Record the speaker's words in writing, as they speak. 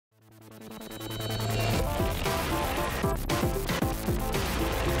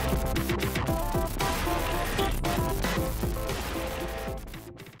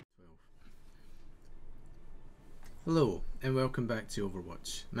and welcome back to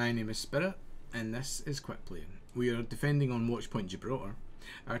Overwatch. My name is Spirit and this is Quick Play. We are defending on Watchpoint Gibraltar.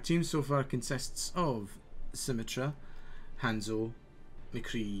 Our team so far consists of Symmetra, Hanzo,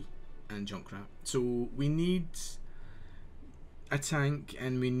 McCree and Junkrat. So we need a tank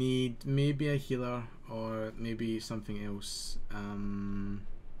and we need maybe a healer or maybe something else. I'm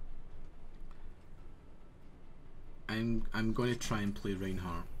going to try and play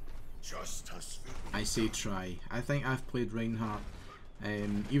Reinhardt. I say try. I think I've played Reinhardt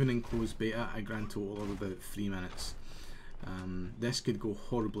even in closed beta a grand total of about 3 minutes. This could go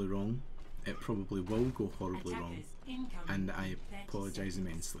horribly wrong. It probably will go horribly wrong, and I apologise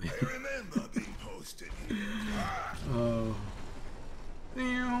immensely. I remember being posted. Oh.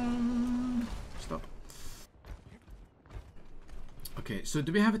 Stop. Okay, so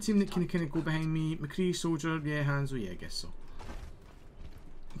do we have a team that can kind of go behind me? McCree, Soldier, yeah, Hanzo, yeah, I guess so.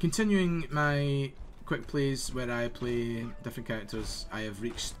 Continuing my quick plays where I play different characters, I have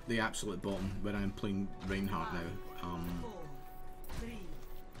reached the absolute bottom where I'm playing Reinhardt now. 4, 3,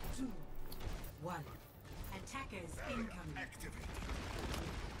 2, 1. Attackers incoming. Activate.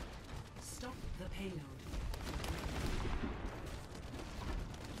 Stop the payload.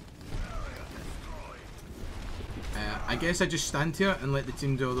 I guess I just stand here and let the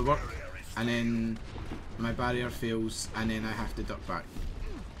team do all the work, and then my barrier fails, and then I have to duck back.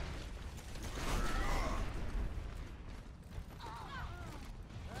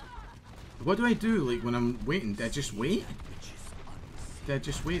 What do I do, like, when I'm waiting? Do I just wait? Do I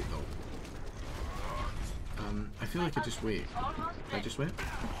just wait, though? I feel like I just wait. Do I just wait?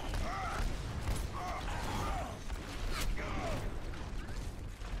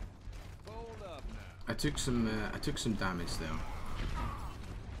 I took some damage there.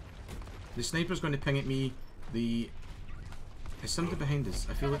 The sniper's going to ping at me. Is somebody behind us?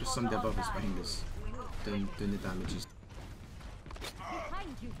 I feel like there's somebody above us behind us, doing the damages.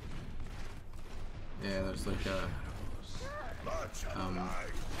 Yeah, there's like a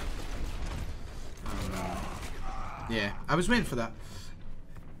yeah, I was waiting for that.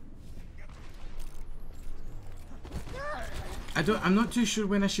 I'm not too sure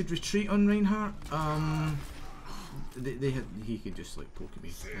when I should retreat on Reinhardt. He could just like poke at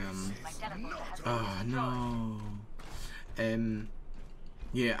me. Oh no.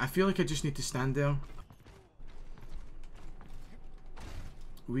 Yeah, I feel like I just need to stand there.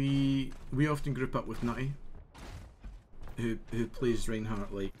 We often group up with Nutty, who plays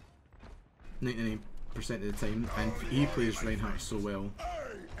Reinhardt like 99% of the time, and he plays Reinhardt so well.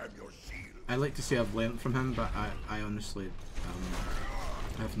 I like to say I've learnt from him, but I honestly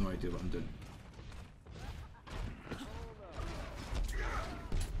I have no idea what I'm doing.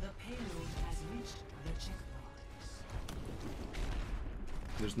 The payload has reached the checkpoint.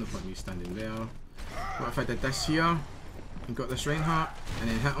 There's no point in me standing there. What if I did this here and got this Reinhardt and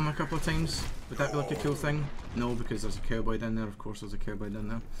then hit him a couple of times? Would that be like a cool thing? No, because there's a cowboy down there. Of course there's a cowboy down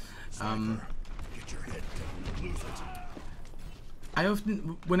there. Get your head down. Lose it. I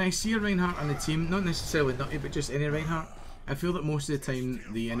often, when I see a Reinhardt on the team, not necessarily Nutty, but just any Reinhardt, I feel that most of the time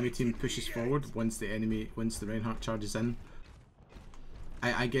the enemy team pushes forward once the Reinhardt charges in.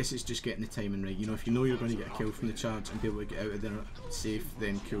 I guess it's just getting the timing right. You know, if you know you're going to get a kill from the charge and be able to get out of there safe,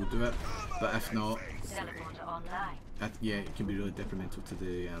 then cool, do it. But if not, yeah, it can be really detrimental to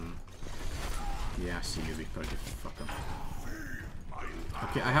the. Yeah, I see you, big pretty fucker.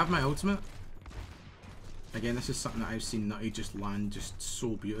 Okay, I have my ultimate. Again, this is something that I've seen Nutty just land just so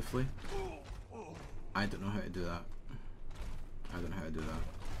beautifully. I don't know how to do that. I don't know how to do that.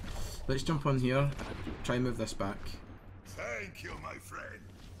 Let's jump on here. Try and move this back. Thank you, my friend.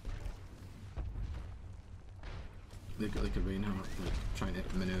 They've got like a Reinhardt like, trying to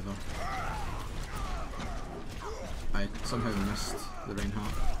maneuver. I somehow missed the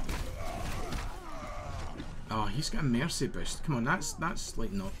Reinhardt. Oh, he's got a mercy boost. Come on, that's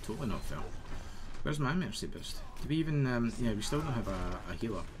like not totally not fair. Where's my mercy boost? Do we even yeah, we still don't have a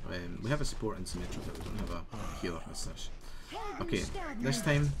healer. We have a support in Symmetra, but we don't have a healer as such. Okay, this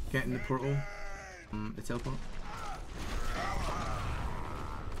time getting the portal, the teleport.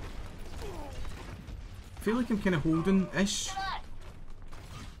 I feel like I'm kind of holding-ish.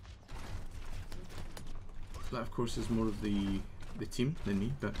 That of course is more of the team than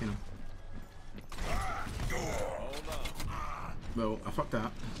me, but you know. Well, I fucked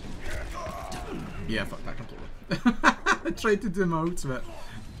that. Yeah, I fucked that completely. I tried to do my ultimate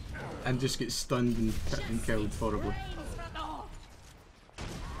and just get stunned and killed horribly.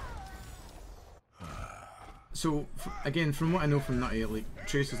 So, again, from what I know from Nutty, like,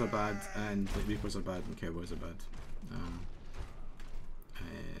 Tracers are bad, and like, Reapers are bad, and Cowboys are bad.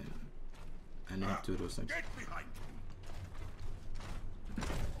 And I have two of those things.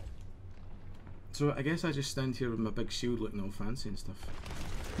 So I guess I just stand here with my big shield looking all fancy and stuff.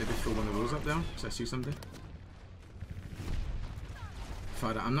 Maybe throw one of those up there, because I see somebody.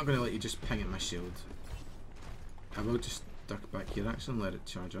 Farah, I'm not going to let you just ping at my shield. I will just duck back here actually and let it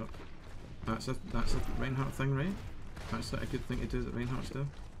charge up. That's a Reinhardt thing, right? That's a good thing to do that Reinhardts do.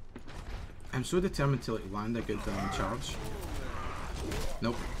 I'm so determined to like land a good charge.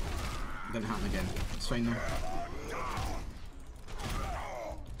 Nope. Didn't happen again. It's fine now.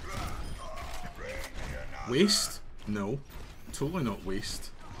 Waste? No. Totally not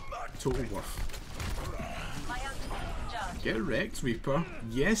waste. Total worth. Get wrecked, Reaper.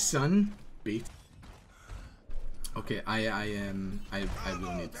 Yes, son. Bait. Okay, I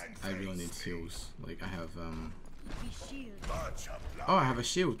really need heals. Like I have oh, I have a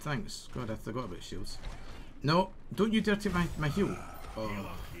shield, thanks. God, I forgot about shields. No, don't you dare take my heal.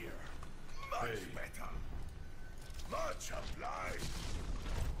 Oh.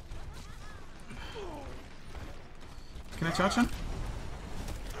 Can I charge him?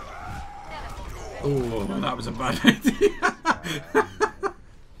 Oh, that was a bad idea.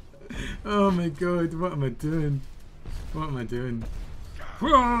 Oh my god, what am I doing? What am I doing?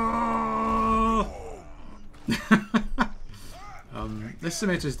 This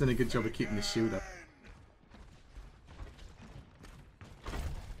Symmetra's done a good job of keeping the shield up.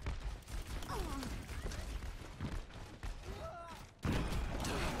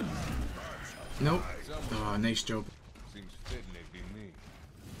 Nope. Oh, nice job.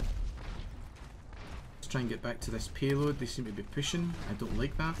 Let's try and get back to this payload. They seem to be pushing. I don't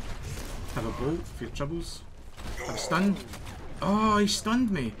like that. Have a bolt for your troubles. Have a stun. Oh, he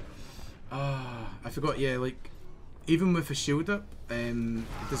stunned me. Ah, I forgot. Yeah, like even with a shield up,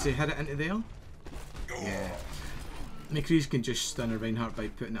 does he hit it into there? Yeah. MacLeod can just stun a Reinhardt by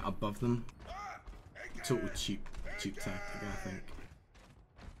putting it above them. Total cheap tactic, I think.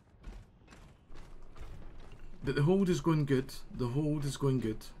 But the hold is going good. The hold is going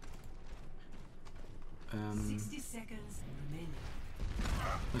good. 60 seconds remaining.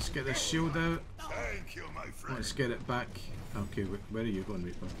 Let's get this shield out. Thank you, my friend. Let's get it back. Okay, where are you going,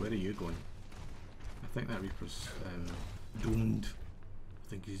 Reaper? Where are you going? I think that Reaper's doomed. I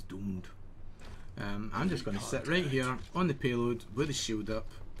think he's doomed. I'm just going to sit right here on the payload with the shield up.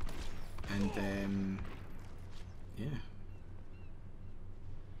 And, yeah.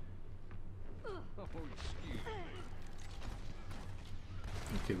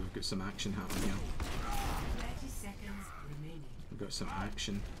 Okay, we've got some action happening here. 30 seconds remaining. We've got some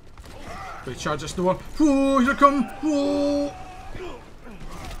action. Going to charge this door. Whoa, here come! Whoa!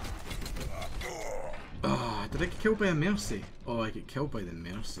 Ah, did I get killed by a Mercy? Oh, I get killed by the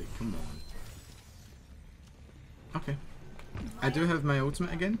Mercy. Come on. Okay. I do have my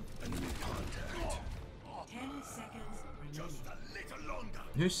ultimate again. 10 seconds remaining. Just a little longer.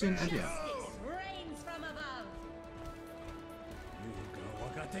 Who's saying idiot? Rains from above.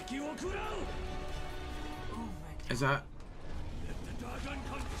 Is that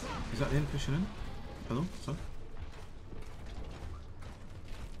the end pushing in? Hello, son?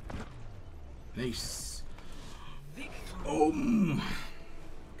 Nice. Oh,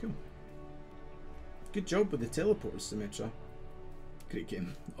 cool. Good job with the teleports, Symmetra. Great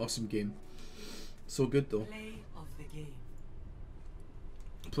game. Awesome game. So good though. Play of the game.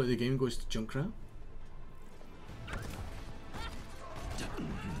 Play the game goes to Junkrat.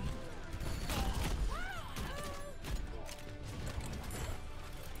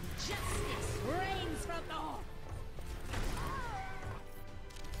 Justice reigns from the north.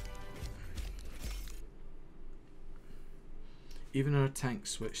 Even our tank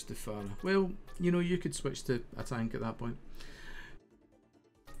switched to Farah. Well, you know, you could switch to a tank at that point.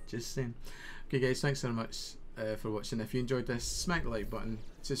 Just saying. Okay guys, thanks so much for watching. If you enjoyed this, smack the like button.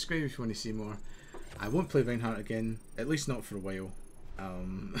 Subscribe if you want to see more. I won't play Reinhardt again, at least not for a while.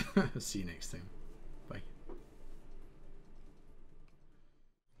 See you next time. Bye.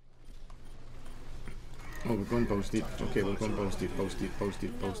 Oh, we're going balls deep. Okay, we're going balls deep, balls deep, balls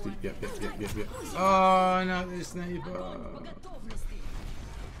deep, balls deep. Yep. Oh, not the sniper.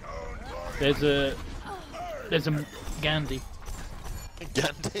 There's a Gandhi.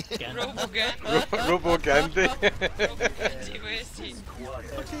 Gandhi. Robo Gandhi. Robo Gandhi. Robo Gandhi, where is he?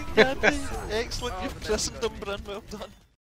 Fucking Gandhi. Excellent, you've christened him, Bryn. Well done.